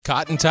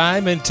Cotton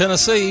time in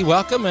Tennessee.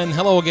 Welcome and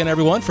hello again,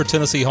 everyone, for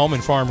Tennessee Home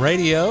and Farm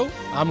Radio.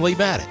 I'm Lee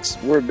Maddox.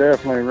 We're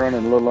definitely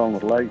running a little on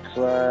the late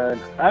side.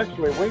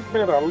 Actually, we've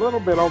been a little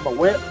bit on the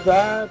wet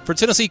side. For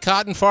Tennessee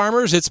cotton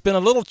farmers, it's been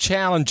a little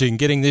challenging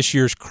getting this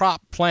year's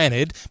crop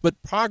planted,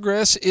 but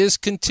progress is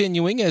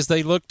continuing as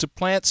they look to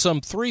plant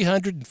some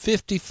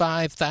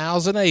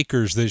 355,000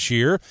 acres this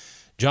year.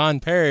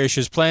 John Parrish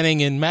is planting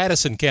in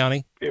Madison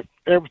County. If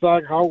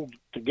everything holds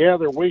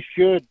together, we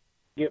should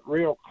get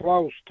real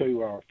close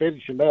to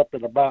finishing up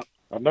in about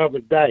another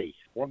day,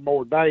 one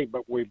more day,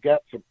 but we've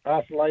got some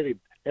isolated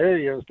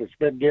areas that's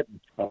been getting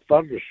a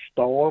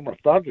thunderstorm or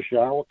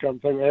thundershower come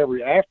through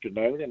every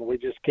afternoon, and we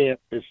just can't,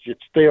 it's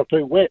still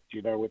too wet,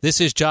 you know. This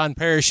is John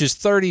Parrish's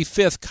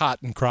 35th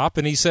cotton crop,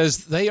 and he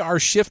says they are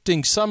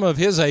shifting some of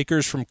his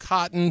acres from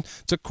cotton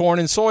to corn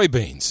and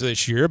soybeans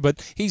this year,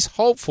 but he's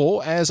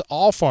hopeful, as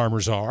all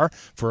farmers are,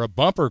 for a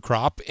bumper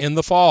crop in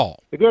the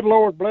fall. The good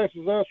Lord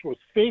blesses us with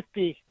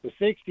 50 to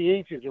 60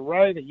 inches of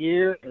rain a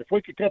year. If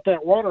we could cut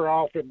that water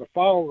off in the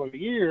fall of the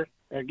year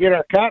and get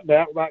our cotton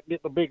out without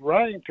getting a big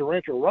rain,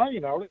 torrential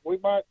rain on it, we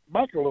might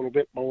make a little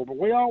bit more. But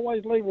we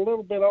always leave a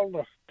little bit on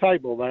the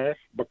table there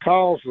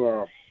because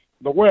of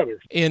the weather.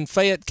 In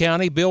Fayette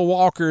County, Bill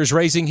Walker is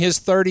raising his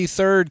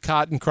 33rd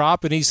cotton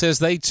crop, and he says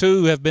they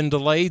too have been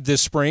delayed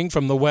this spring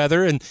from the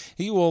weather, and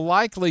he will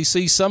likely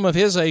see some of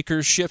his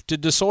acres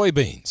shifted to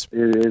soybeans.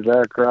 It is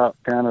our crop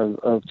kind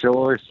of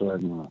choice,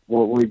 and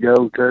what we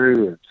go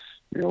to,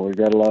 you know, we've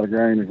got a lot of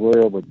grain as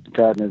well, but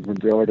cotton is the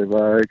majority of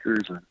our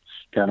acres, and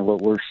kind of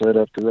what we're set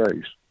up to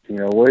raise. You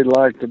know, we'd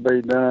like to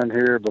be done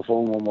here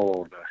before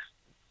Memorial Day.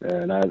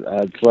 And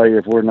I'd say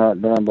if we're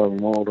not done by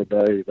Memorial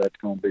Day, that's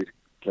going to be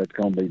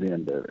the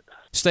end of it.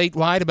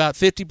 Statewide, about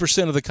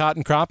 50% of the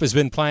cotton crop has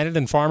been planted,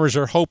 and farmers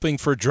are hoping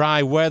for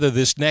dry weather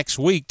this next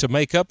week to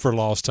make up for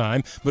lost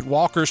time. But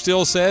Walker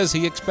still says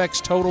he expects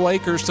total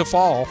acres to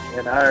fall.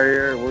 In our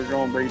area, we're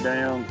going to be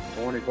down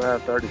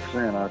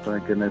 25-30%, I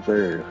think, in this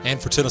area. And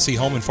for Tennessee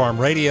Home and Farm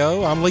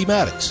Radio, I'm Lee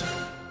Maddox.